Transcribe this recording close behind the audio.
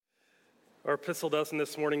Our epistle lesson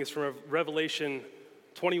this morning is from Revelation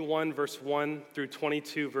 21, verse 1 through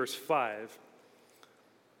 22, verse 5.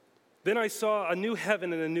 Then I saw a new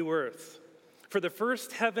heaven and a new earth. For the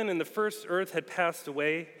first heaven and the first earth had passed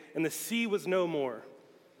away, and the sea was no more.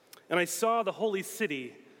 And I saw the holy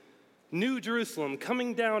city, New Jerusalem,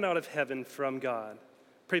 coming down out of heaven from God,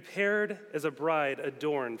 prepared as a bride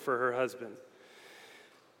adorned for her husband.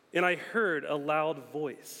 And I heard a loud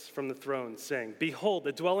voice from the throne saying, "Behold,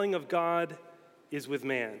 the dwelling of God is with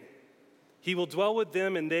man. He will dwell with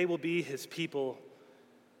them, and they will be his people,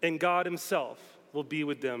 and God himself will be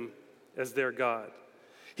with them as their God.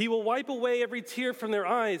 He will wipe away every tear from their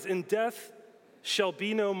eyes, and death shall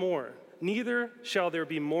be no more. Neither shall there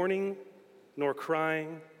be mourning, nor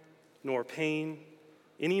crying, nor pain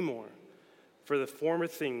anymore, for the former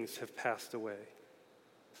things have passed away."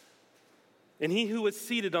 And he who was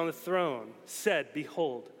seated on the throne said,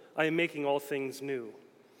 "Behold, I am making all things new."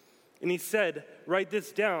 And he said, "Write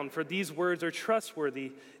this down, for these words are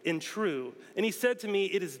trustworthy and true." And he said to me,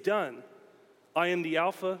 "It is done. I am the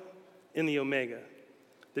Alpha and the Omega,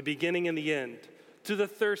 the beginning and the end. To the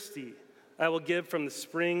thirsty I will give from the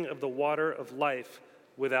spring of the water of life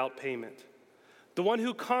without payment. The one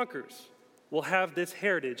who conquers will have this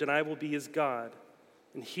heritage, and I will be his God,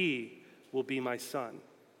 and he will be my son.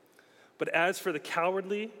 But as for the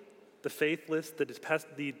cowardly, the faithless, the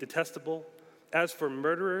detestable, as for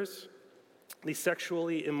murderers, the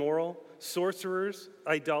sexually immoral, sorcerers,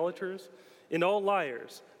 idolaters, and all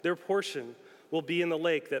liars, their portion will be in the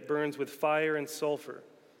lake that burns with fire and sulfur,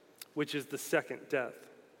 which is the second death."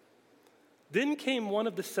 Then came one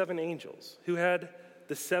of the seven angels who had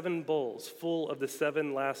the seven bowls full of the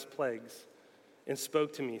seven last plagues and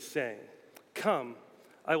spoke to me, saying, "Come,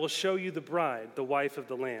 I will show you the bride, the wife of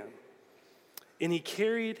the Lamb." And he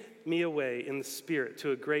carried me away in the Spirit to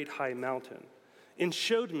a great high mountain and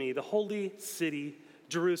showed me the holy city,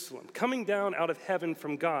 Jerusalem, coming down out of heaven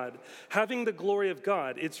from God, having the glory of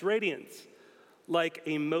God, its radiance like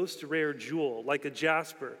a most rare jewel, like a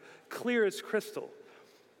jasper, clear as crystal.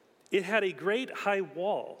 It had a great high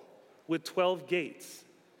wall with 12 gates,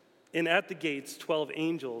 and at the gates 12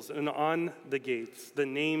 angels, and on the gates the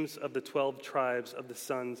names of the 12 tribes of the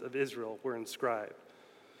sons of Israel were inscribed.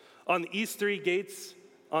 On the east 3 gates,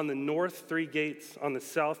 on the north 3 gates, on the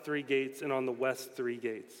south 3 gates, and on the west 3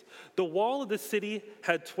 gates. The wall of the city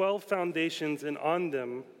had 12 foundations, and on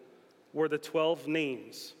them were the 12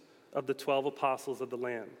 names of the 12 apostles of the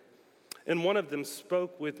Lamb. And one of them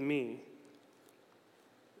spoke with me,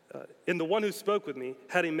 and the one who spoke with me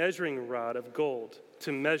had a measuring rod of gold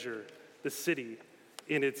to measure the city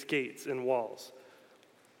in its gates and walls.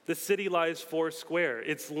 The city lies 4 square,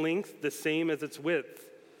 its length the same as its width.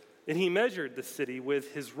 And he measured the city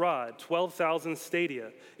with his rod, 12,000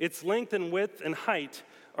 stadia. Its length and width and height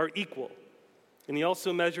are equal. And he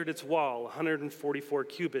also measured its wall, 144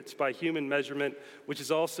 cubits by human measurement, which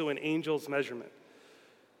is also an angel's measurement.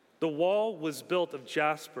 The wall was built of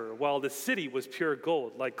jasper, while the city was pure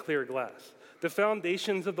gold, like clear glass. The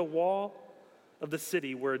foundations of the wall of the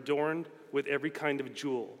city were adorned with every kind of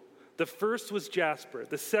jewel. The first was jasper,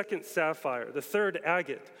 the second sapphire, the third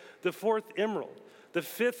agate, the fourth emerald, the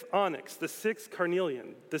 5th onyx, the 6th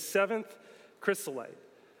carnelian, the 7th chrysolite,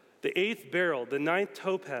 the 8th beryl, the 9th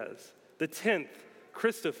topaz, the 10th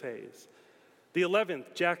chrysoprase, the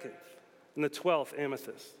 11th jacinth, and the 12th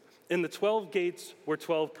amethyst. In the 12 gates were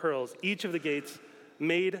 12 pearls, each of the gates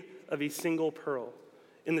made of a single pearl.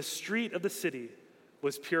 In the street of the city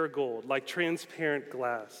was pure gold, like transparent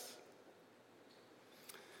glass.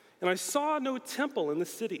 And I saw no temple in the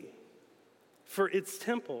city, for its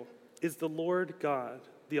temple is the Lord God,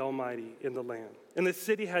 the Almighty, and the Lamb. And the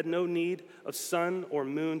city had no need of sun or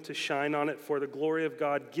moon to shine on it, for the glory of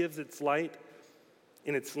God gives its light,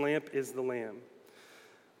 and its lamp is the Lamb.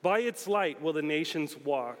 By its light will the nations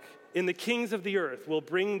walk, and the kings of the earth will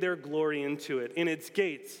bring their glory into it. And its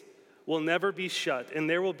gates will never be shut, and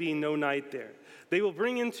there will be no night there. They will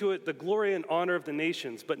bring into it the glory and honor of the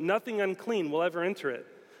nations, but nothing unclean will ever enter it,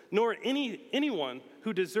 nor anyone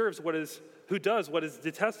who does what is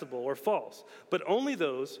detestable or false, but only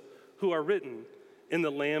those who are written in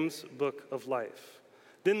the Lamb's book of life.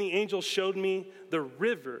 Then the angel showed me the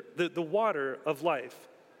river, the water of life,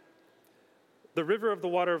 the river of the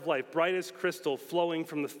water of life, bright as crystal, flowing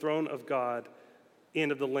from the throne of God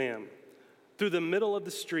and of the Lamb, through the middle of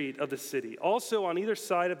the street of the city. Also on either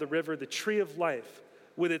side of the river, the tree of life,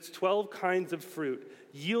 with its 12 kinds of fruit,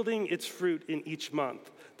 yielding its fruit in each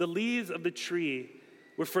month. The leaves of the tree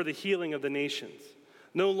were for the healing of the nations.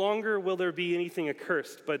 No longer will there be anything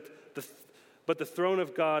accursed, but But the throne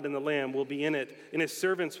of God and the Lamb will be in it, and his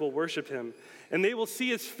servants will worship him. And they will see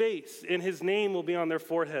his face, and his name will be on their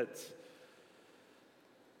foreheads.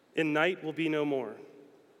 And night will be no more.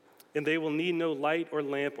 And they will need no light or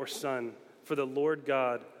lamp or sun, for the Lord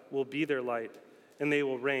God will be their light, and they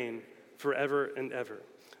will reign forever and ever.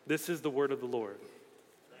 This is the word of the Lord.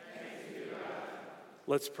 Thanks be to God.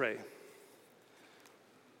 Let's pray.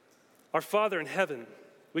 Our Father in heaven,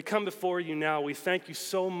 we come before you now. We thank you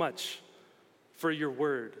so much for your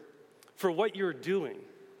word, for what you're doing,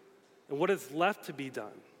 and what is left to be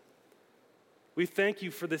done. We thank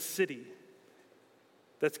you for this city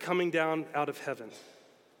that's coming down out of heaven,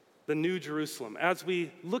 the New Jerusalem. As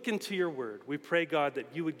we look into your word, we pray, God, that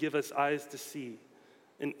you would give us eyes to see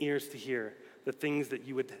and ears to hear the things that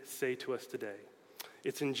you would say to us today.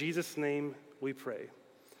 It's in Jesus' name we pray.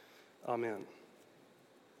 Amen.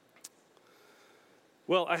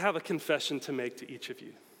 Well, I have a confession to make to each of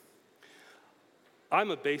you.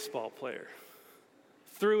 I'm a baseball player,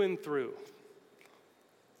 through and through.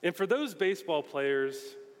 And for those baseball players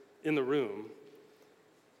in the room,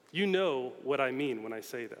 you know what I mean when I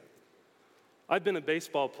say that. I've been a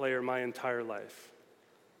baseball player my entire life.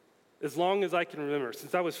 As long as I can remember,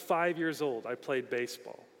 since I was 5 years old, I played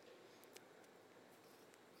baseball.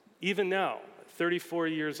 Even now, 34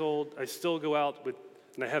 years old, I still go out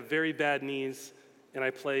and I have very bad knees, and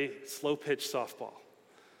I play slow pitch softball.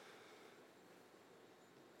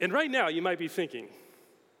 And right now, you might be thinking,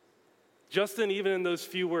 Justin, even in those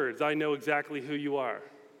few words, I know exactly who you are.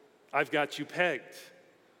 I've got you pegged.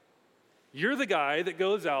 You're the guy that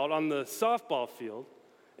goes out on the softball field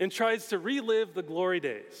and tries to relive the glory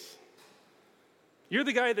days. You're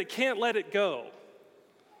the guy that can't let it go.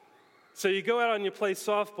 So you go out and you play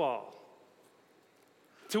softball.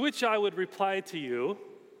 To which I would reply to you,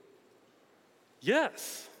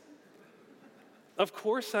 yes, of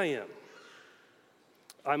course I am.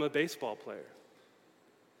 I'm a baseball player.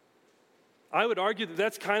 I would argue that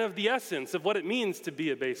that's kind of the essence of what it means to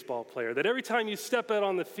be a baseball player, that every time you step out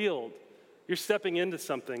on the field, you're stepping into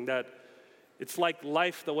something that it's like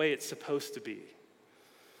life the way it's supposed to be.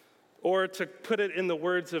 Or to put it in the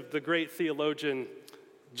words of the great theologian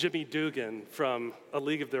Jimmy Dugan from A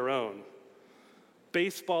League of Their Own,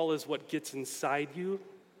 baseball is what gets inside you,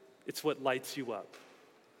 it's what lights you up.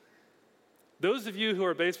 Those of you who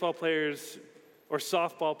are baseball players or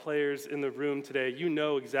softball players in the room today, you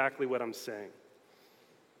know exactly what I'm saying.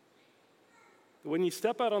 When you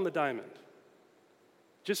step out on the diamond,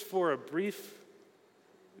 just for a brief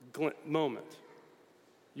moment,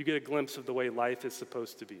 you get a glimpse of the way life is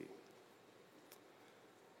supposed to be.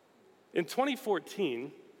 In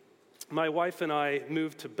 2014, my wife and I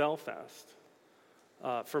moved to Belfast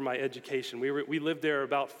for my education. We lived there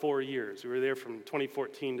about 4 years. We were there from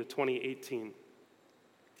 2014 to 2018.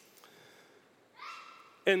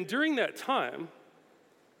 And during that time,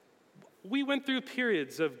 we went through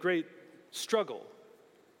periods of great struggle,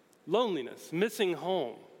 loneliness, missing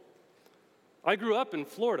home. I grew up in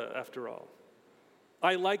Florida, after all.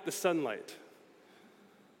 I like the sunlight.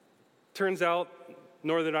 Turns out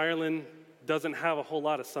Northern Ireland doesn't have a whole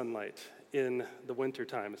lot of sunlight in the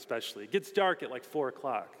wintertime, especially. It gets dark at like 4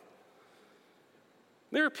 o'clock.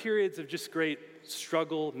 There are periods of just great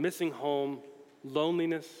struggle, missing home,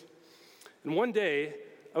 loneliness. And one day,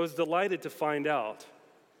 I was delighted to find out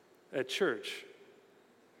at church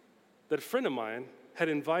that a friend of mine had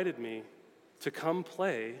invited me to come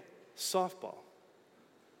play softball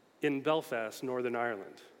in Belfast, Northern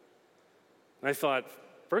Ireland. And I thought,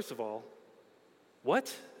 first of all,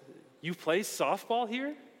 what? You play softball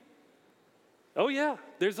here? Oh yeah,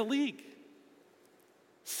 there's a league.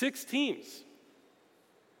 6 teams.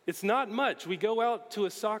 It's not much. We go out to a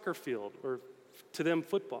soccer field, or to them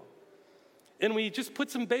football. And we just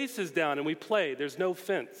put some bases down and we play. There's no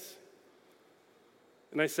fence.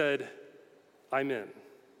 And I said, I'm in.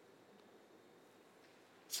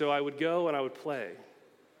 So I would go and I would play.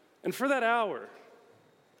 And for that hour,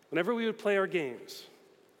 whenever we would play our games,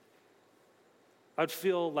 I'd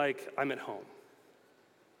feel like I'm at home.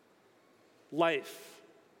 Life,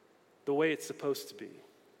 the way it's supposed to be.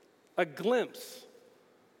 A glimpse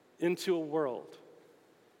into a world.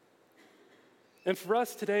 And for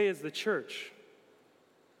us today as the church,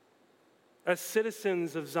 as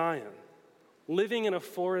citizens of Zion, living in a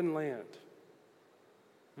foreign land,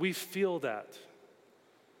 we feel that.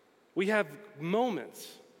 We have moments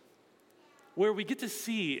where we get to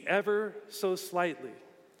see ever so slightly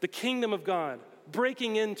the kingdom of God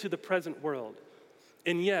breaking into the present world,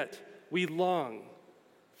 and yet we long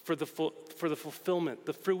for the fulfillment,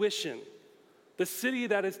 the fruition, the city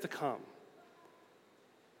that is to come.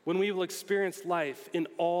 when we will experience life in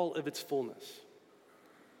all of its fullness.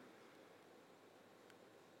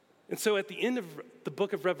 And so at the end of the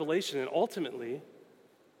book of Revelation, and ultimately,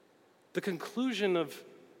 the conclusion of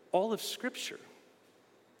all of Scripture,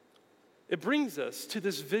 it brings us to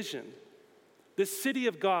this vision, this city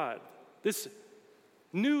of God, this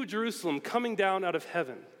new Jerusalem coming down out of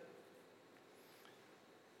heaven.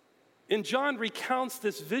 And John recounts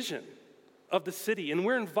this vision of the city, and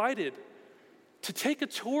we're invited to take a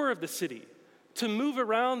tour of the city, to move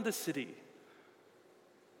around the city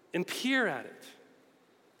and peer at it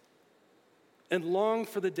and long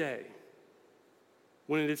for the day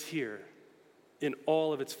when it is here in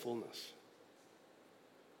all of its fullness.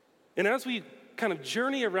 And as we kind of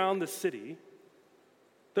journey around the city,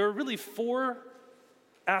 there are really 4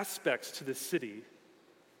 aspects to this city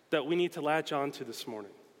that we need to latch on to this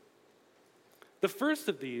morning. The first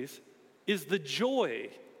of these is the joy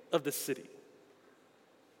of the city.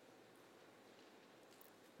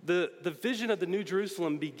 The vision of the New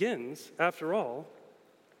Jerusalem begins, after all,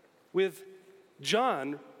 with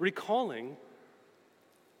John recalling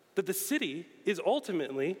that the city is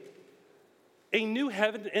ultimately a new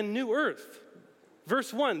heaven and new earth.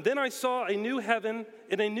 Verse 1, then I saw a new heaven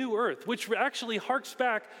and a new earth, which actually harks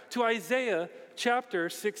back to Isaiah chapter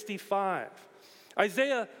 65.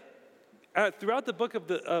 Isaiah, throughout the book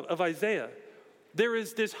of Isaiah, there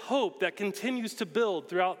is this hope that continues to build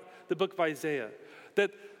throughout the book of Isaiah,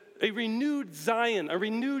 that a renewed Zion, a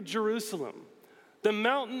renewed Jerusalem, the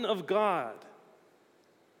mountain of God,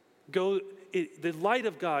 the light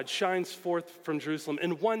of God shines forth from Jerusalem.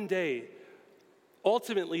 And one day,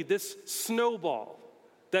 ultimately, this snowball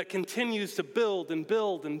that continues to build and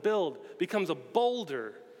build and build becomes a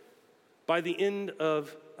boulder by the end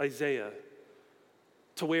of Isaiah,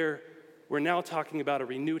 to where we're now talking about a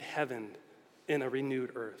renewed heaven and a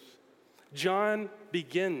renewed earth. John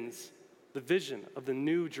begins the vision of the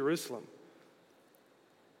new Jerusalem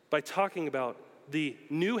by talking about the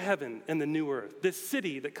new heaven and the new earth, this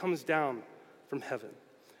city that comes down from heaven.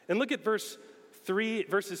 And look at verses 3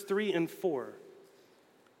 and 4. It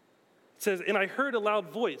says, and I heard a loud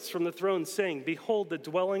voice from the throne saying, behold, the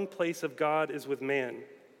dwelling place of God is with man.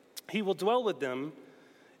 He will dwell with them,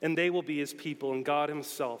 and they will be his people, and God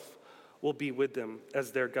himself will be with them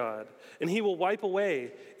as their God. And he will wipe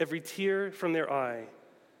away every tear from their eye,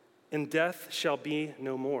 and death shall be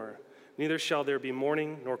no more. Neither shall there be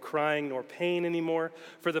mourning, nor crying, nor pain anymore,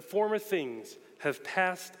 for the former things have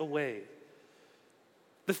passed away.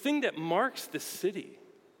 The thing that marks this city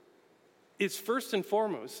is first and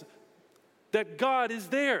foremost that God is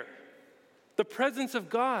there. The presence of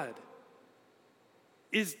God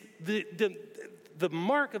is the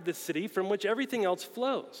mark of this city from which everything else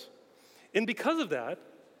flows. And because of that,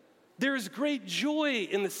 there is great joy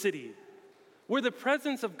in the city. Where the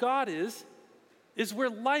presence of God is where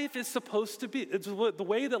life is supposed to be. It's the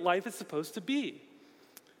way that life is supposed to be.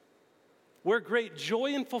 Where great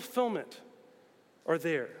joy and fulfillment are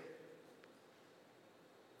there.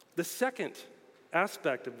 The second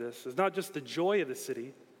aspect of this is not just the joy of the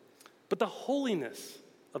city, but the holiness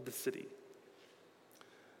of the city.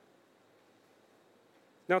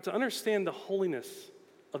 Now, to understand the holiness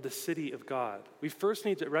of the city of God, we first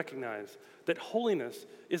need to recognize that holiness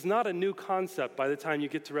is not a new concept by the time you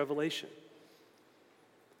get to Revelation.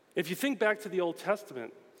 If you think back to the Old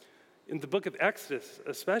Testament, in the book of Exodus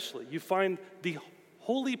especially, you find the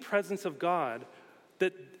holy presence of God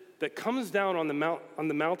that comes down on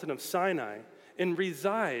the mountain of Sinai and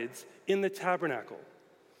resides in the tabernacle.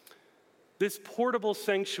 This portable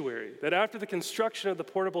sanctuary, that after the construction of the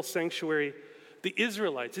portable sanctuary, the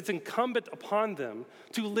Israelites, it's incumbent upon them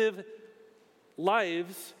to live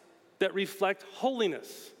lives that reflect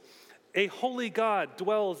holiness. A holy God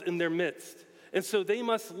dwells in their midst. And so they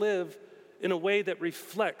must live in a way that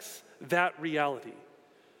reflects that reality.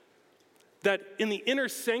 That in the inner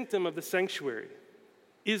sanctum of the sanctuary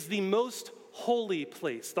is the most holy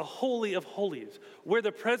place, the Holy of Holies, where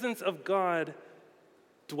the presence of God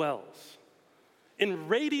dwells. And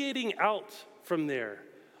radiating out from there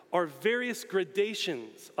are various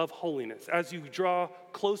gradations of holiness as you draw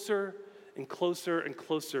closer and closer and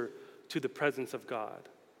closer to the presence of God.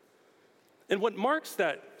 And what marks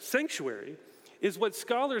that sanctuary is what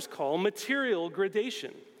scholars call material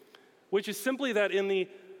gradation, which is simply that in the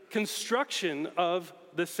construction of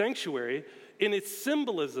the sanctuary, in its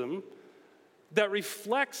symbolism that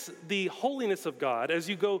reflects the holiness of God, as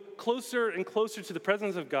you go closer and closer to the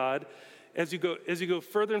presence of God, as you go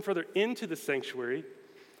further and further into the sanctuary,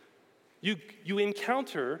 you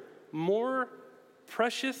encounter more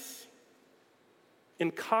precious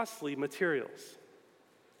and costly materials.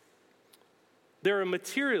 There are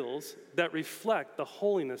materials that reflect the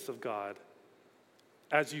holiness of God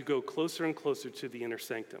as you go closer and closer to the inner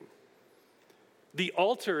sanctum. The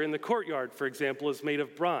altar in the courtyard, for example, is made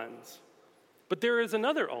of bronze. But there is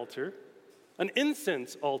another altar, an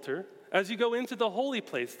incense altar, as you go into the holy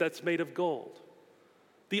place that's made of gold.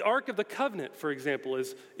 The Ark of the Covenant, for example,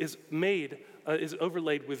 is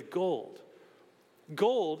overlaid with gold.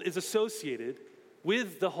 Gold is associated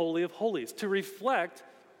with the Holy of Holies to reflect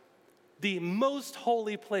the most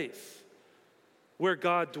holy place where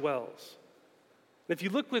God dwells. If you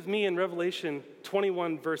look with me in Revelation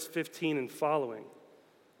 21, verse 15 and following,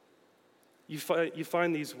 you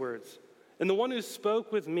find these words. And the one who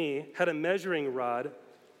spoke with me had a measuring rod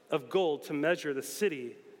of gold to measure the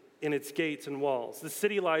city in its gates and walls. The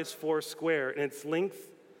city lies 4 square, and its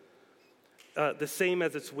length the same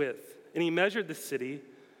as its width. And he measured the city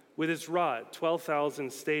with his rod,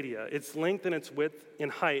 12,000 stadia. Its length and its width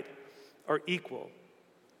and height are equal.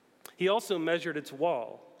 He also measured its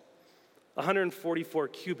wall, 144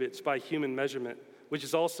 cubits by human measurement, which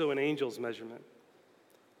is also an angel's measurement.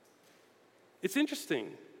 It's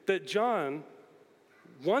interesting that John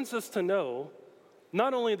wants us to know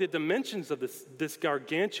not only the dimensions of this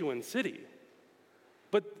gargantuan city,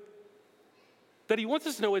 but that he wants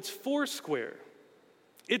us to know it's 4 square,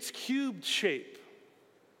 its cubed shape.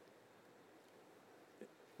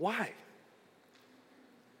 Why?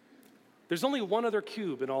 There's only one other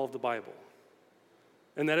cube in all of the Bible,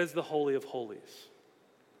 and that is the Holy of Holies.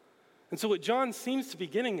 And so what John seems to be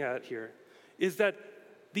getting at here is that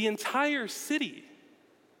the entire city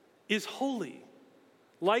is holy,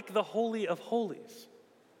 like the Holy of Holies.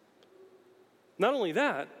 Not only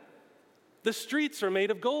that, the streets are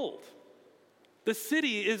made of gold. The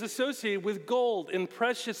city is associated with gold and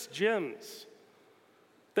precious gems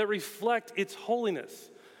that reflect its holiness.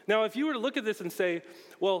 Now, if you were to look at this and say,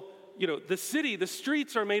 well, the city, the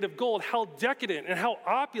streets are made of gold, how decadent and how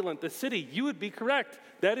opulent the city, you would be correct.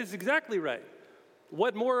 That is exactly right.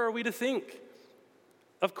 What more are we to think?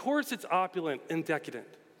 Of course it's opulent and decadent.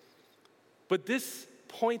 But this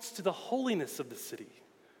points to the holiness of the city,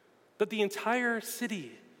 that the entire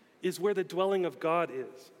city is where the dwelling of God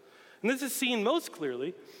is. And this is seen most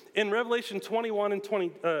clearly in Revelation 21,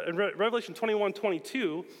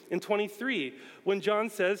 22, and 23, when John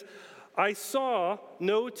says, I saw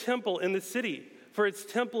no temple in the city, for its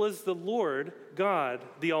temple is the Lord God,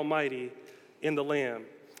 the Almighty, and the Lamb.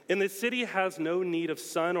 And the city has no need of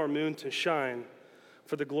sun or moon to shine,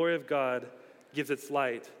 for the glory of God gives its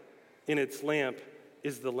light, and its lamp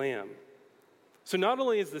is the Lamb. So not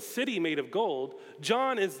only is the city made of gold,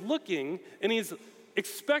 John is looking and he's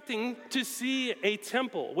expecting to see a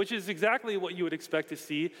temple, which is exactly what you would expect to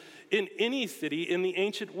see in any city in the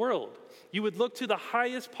ancient world. You would look to the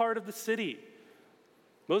highest part of the city,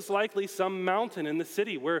 most likely some mountain in the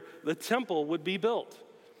city where the temple would be built.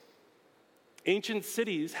 Ancient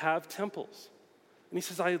cities have temples. And he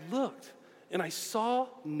says, I looked and I saw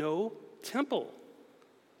no temple.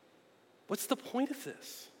 What's the point of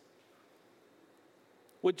this?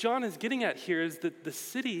 What John is getting at here is that the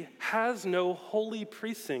city has no holy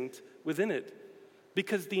precinct within it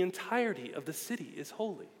because the entirety of the city is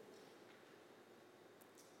holy.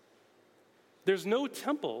 There's no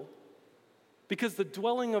temple because the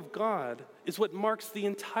dwelling of God is what marks the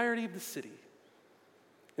entirety of the city.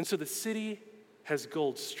 And so the city has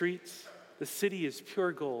gold streets, the city is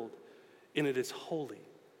pure gold, and it is holy.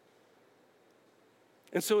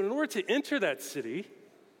 And so in order to enter that city,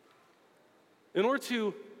 in order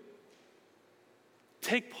to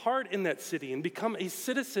take part in that city and become a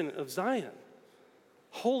citizen of Zion,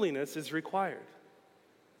 holiness is required.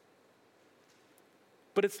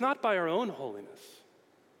 But it's not by our own holiness.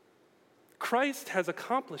 Christ has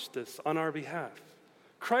accomplished this on our behalf.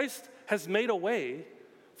 Christ has made a way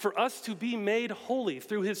for us to be made holy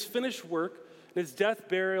through his finished work, his death,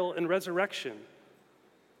 burial, and resurrection.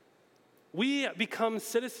 We become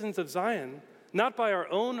citizens of Zion not by our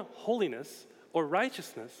own holiness or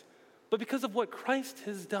righteousness, but because of what Christ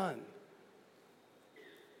has done.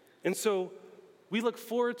 And so we look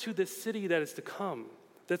forward to this city that is to come,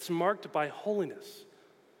 that's marked by holiness.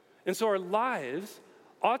 And so our lives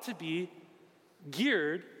ought to be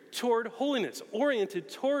geared toward holiness, oriented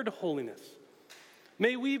toward holiness.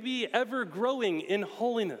 May we be ever growing in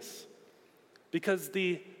holiness, because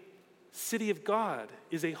the city of God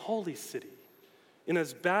is a holy city. And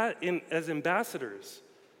as ambassadors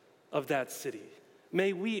of that city,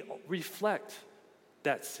 may we reflect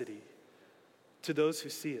that city to those who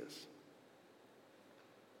see us.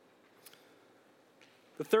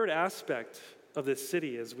 The third aspect of this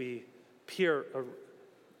city as we peer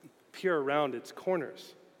around its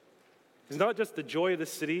corners It's not just the joy of the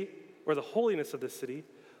city or the holiness of the city,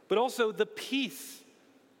 but also the peace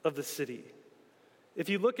of the city. If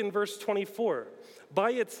you look in verse 24,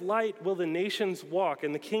 by its light will the nations walk,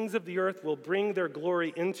 and the kings of the earth will bring their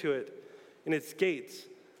glory into it, and its gates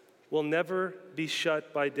will never be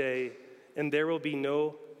shut by day, and there will be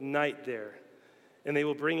no night there. And they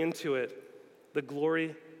will bring into it the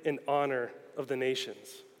glory and honor of the nations.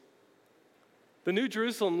 The New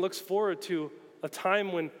Jerusalem looks forward to a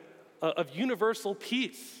time of universal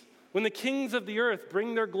peace, when the kings of the earth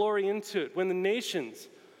bring their glory into it, when the nations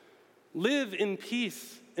live in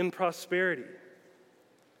peace and prosperity.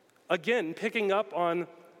 Again, picking up on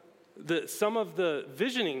some of the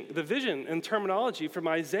vision and terminology from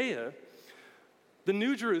Isaiah, the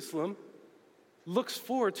New Jerusalem looks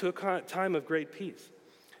forward to a time of great peace.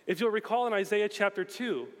 If you'll recall in Isaiah chapter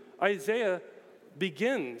 2, Isaiah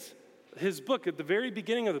begins his book at the very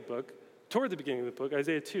beginning of the book, toward the beginning of the book,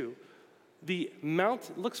 Isaiah 2,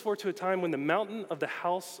 looks forward to a time when the mountain of the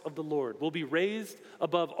house of the Lord will be raised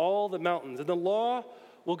above all the mountains, and the law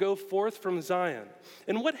will go forth from Zion.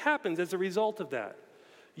 And what happens as a result of that?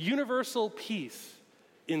 Universal peace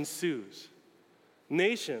ensues.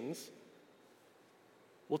 Nations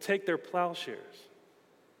will take their plowshares,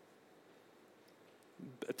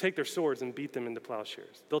 take their swords and beat them into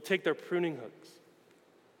plowshares. They'll take their pruning hooks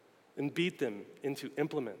and beat them into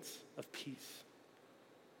implements of peace.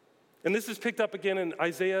 And this is picked up again in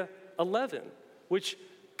Isaiah 11, which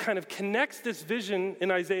kind of connects this vision in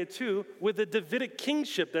Isaiah 2 with the Davidic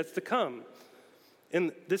kingship that's to come.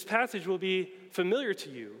 And this passage will be familiar to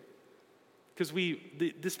you because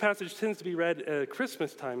this passage tends to be read at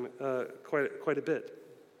Christmas time quite a bit.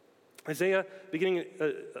 Isaiah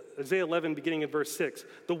 11, beginning in verse 6.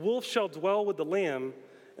 The wolf shall dwell with the lamb,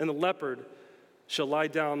 and the leopard shall lie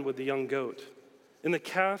down with the young goat. And the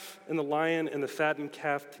calf and the lion and the fattened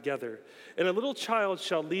calf together. And a little child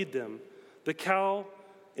shall lead them. The cow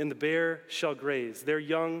and the bear shall graze. Their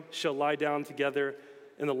young shall lie down together,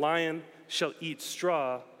 and the lion shall eat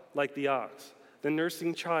straw like the ox. The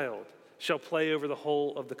nursing child shall play over the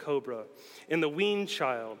hole of the cobra. And the weaned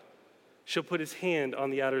child shall put his hand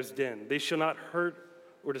on the adder's den. They shall not hurt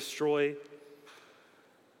or destroy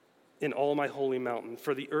in all my holy mountain,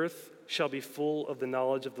 for the earth shall be full of the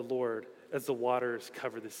knowledge of the Lord as the waters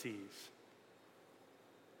cover the seas.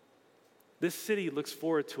 This city looks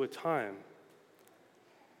forward to a time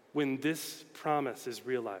when this promise is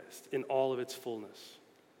realized in all of its fullness.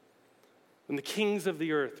 When the kings of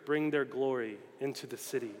the earth bring their glory into the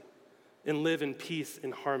city and live in peace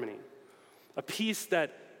and harmony. A peace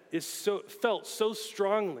that is felt so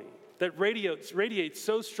strongly, that radiates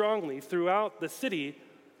so strongly throughout the city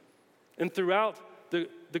and throughout the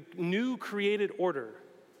new created order,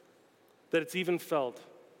 that it's even felt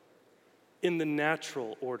in the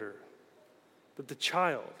natural order, that the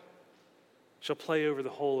child shall play over the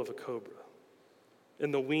hole of a cobra,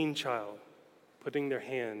 and the weaned child putting their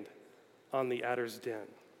hand on the adder's den.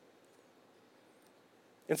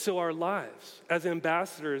 And so our lives as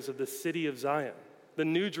ambassadors of the city of Zion, the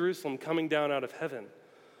New Jerusalem coming down out of heaven,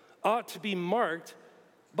 ought to be marked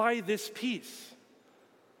by this peace.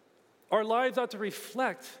 Our lives ought to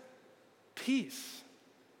reflect peace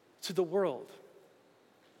to the world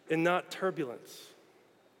and not turbulence.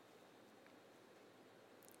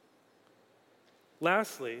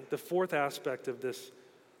 Lastly, the fourth aspect of this,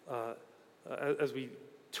 as we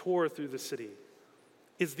tour through the city,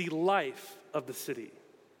 is the life of the city.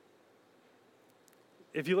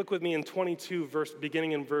 If you look with me in 22,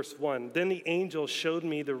 beginning in verse 1, then the angel showed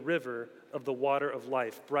me the river of the water of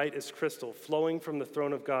life, bright as crystal, flowing from the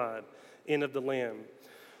throne of God and of the Lamb.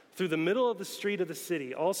 Through the middle of the street of the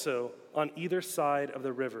city, also on either side of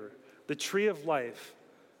the river, the tree of life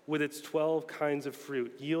with its 12 kinds of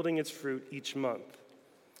fruit, yielding its fruit each month.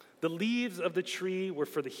 The leaves of the tree were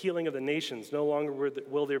for the healing of the nations. No longer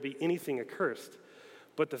will there be anything accursed,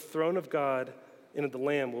 but the throne of God and of the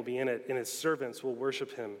Lamb will be in it, and his servants will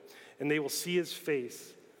worship him. And they will see his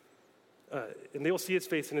face,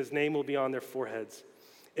 and his name will be on their foreheads.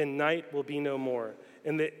 And night will be no more.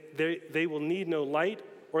 And they will need no light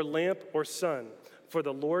or lamp or sun, for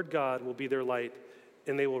the Lord God will be their light,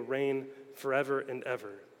 and they will reign forever and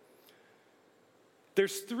ever.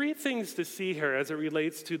 There's three things to see here as it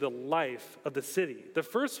relates to the life of the city. The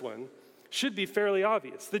first one should be fairly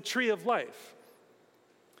obvious, the tree of life.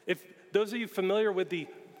 If those of you familiar with the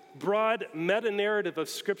broad meta-narrative of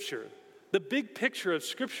Scripture, the big picture of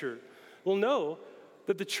Scripture, will know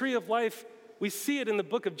that the tree of life, we see it in the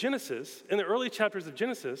book of Genesis, in the early chapters of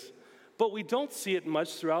Genesis, but we don't see it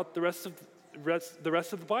much throughout the rest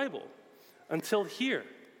of the Bible until here.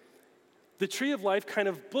 the tree of life kind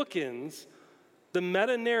of bookends the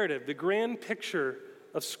meta-narrative, the grand picture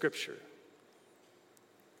of Scripture.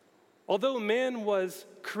 Although man was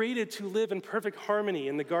created to live in perfect harmony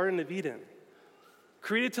in the Garden of Eden,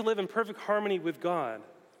 created to live in perfect harmony with God,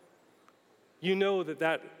 you know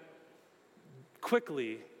that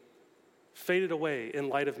quickly faded away in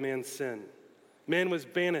light of man's sin. Man was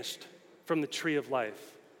banished from the tree of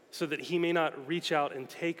life so that he may not reach out and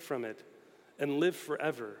take from it and live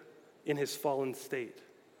forever in his fallen state.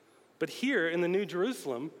 But here in the New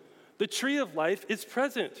Jerusalem, the tree of life is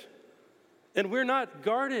present, and we're not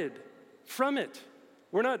guarded from it.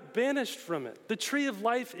 We're not banished from it. The tree of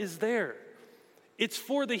life is there. It's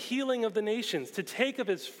for the healing of the nations. To take of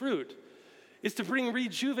its fruit is to bring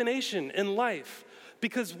rejuvenation and life.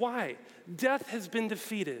 Because why? Death has been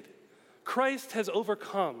defeated. Christ has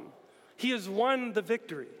overcome. He has won the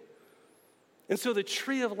victory. And so the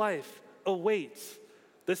tree of life awaits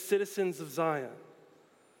the citizens of Zion.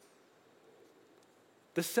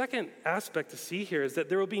 The second aspect to see here is that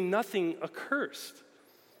there will be nothing accursed.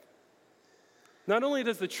 Not only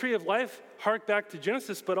does the tree of life hark back to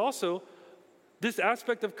Genesis, but also this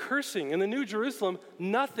aspect of cursing. In the New Jerusalem,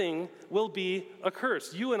 nothing will be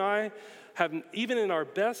accursed. You and I have, even in our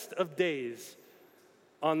best of days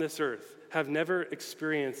on this earth, have never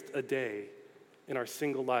experienced a day in our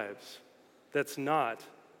single lives that's not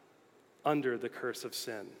under the curse of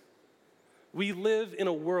sin. We live in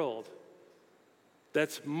a world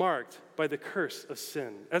that's marked by the curse of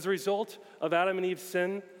sin. As a result of Adam and Eve's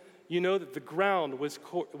sin, you know that the ground was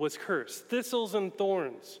cursed. Thistles and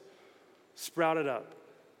thorns sprouted up.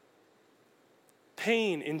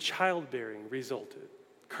 Pain in childbearing resulted.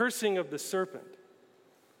 Cursing of the serpent.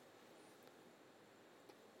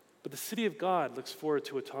 But the city of God looks forward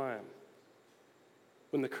to a time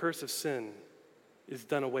when the curse of sin is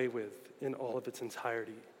done away with in all of its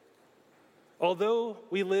entirety. Although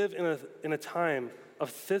we live in a time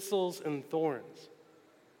of thistles and thorns,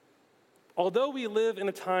 although we live in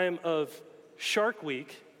a time of Shark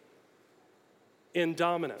Week and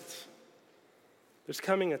dominance, there's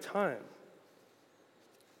coming a time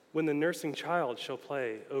when the nursing child shall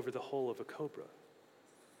play over the hole of a cobra,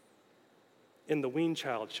 and the weaned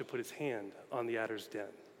child shall put his hand on the adder's den.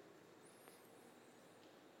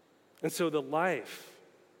 And so the life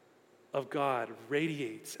of God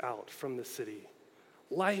radiates out from the city.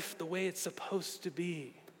 Life the way it's supposed to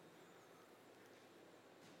be.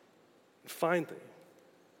 And finally,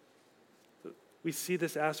 we see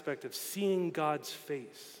this aspect of seeing God's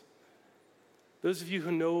face. Those of you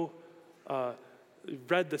who know,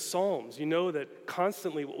 read the Psalms, you know that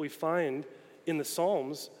constantly what we find in the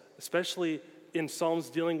Psalms, especially in Psalms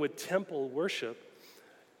dealing with temple worship,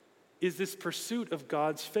 is this pursuit of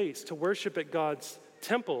God's face. To worship at God's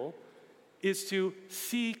temple is to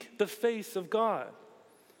seek the face of God.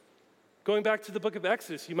 Going back to the book of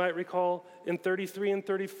Exodus, you might recall in 33 and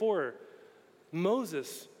 34,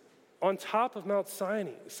 Moses, on top of Mount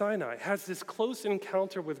Sinai, has this close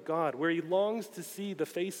encounter with God where he longs to see the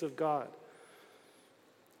face of God.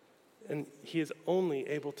 And he is only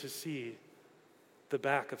able to see the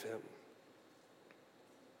back of him.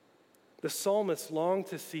 The psalmists long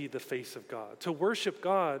to see the face of God. To worship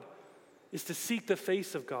God is to seek the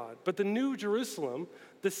face of God. But the New Jerusalem,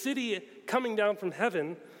 the city coming down from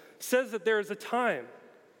heaven, says that there is a time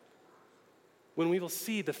when we will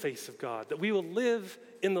see the face of God, that we will live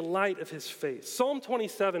in the light of his face. Psalm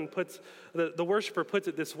 27 the worshiper puts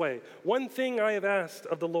it this way: one thing I have asked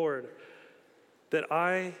of the Lord, that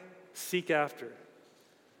I seek after,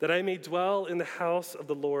 that I may dwell in the house of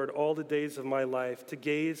the Lord all the days of my life, to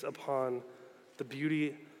gaze upon the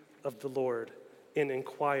beauty of the Lord and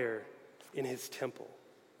inquire in his temple.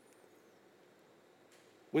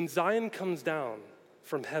 When Zion comes down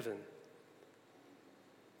from heaven,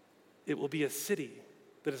 it will be a city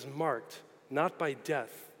that is marked not by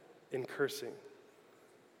death and cursing,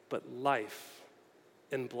 but life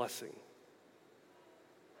and blessing.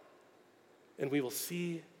 And we will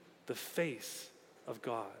see the face of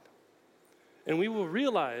God. And we will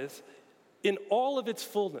realize in all of its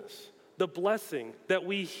fullness the blessing that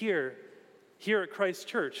we hear here at Christ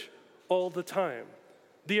Church all the time.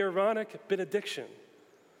 The Aaronic benediction.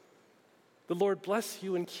 The Lord bless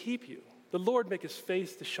you and keep you. The Lord make his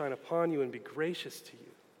face to shine upon you and be gracious to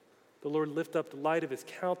you. The Lord lift up the light of his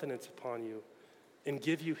countenance upon you and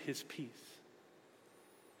give you his peace.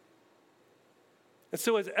 And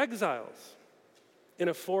so as exiles in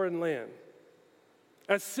a foreign land,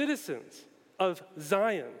 as citizens of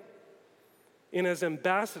Zion, and as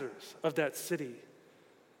ambassadors of that city,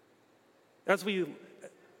 as we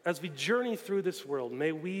journey through this world,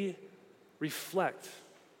 may we reflect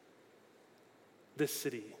this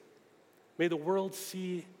city. May the world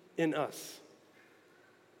see in us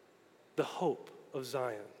the hope of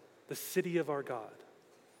Zion, the city of our God.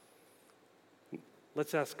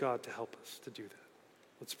 Let's ask God to help us to do that.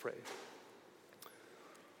 Let's pray.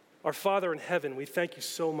 Our Father in heaven, we thank you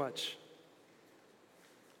so much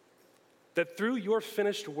that through your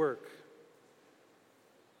finished work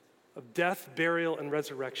of death, burial, and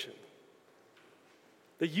resurrection,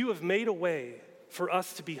 that you have made a way for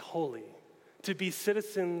us to be holy, to be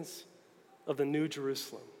citizens of the New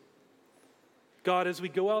Jerusalem. God, as we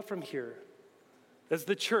go out from here, as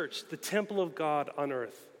the church, the temple of God on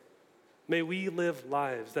earth, may we live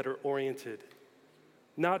lives that are oriented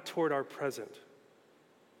not toward our present,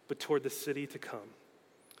 but toward the city to come.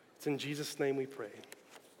 It's in Jesus' name we pray.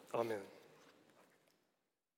 Amen.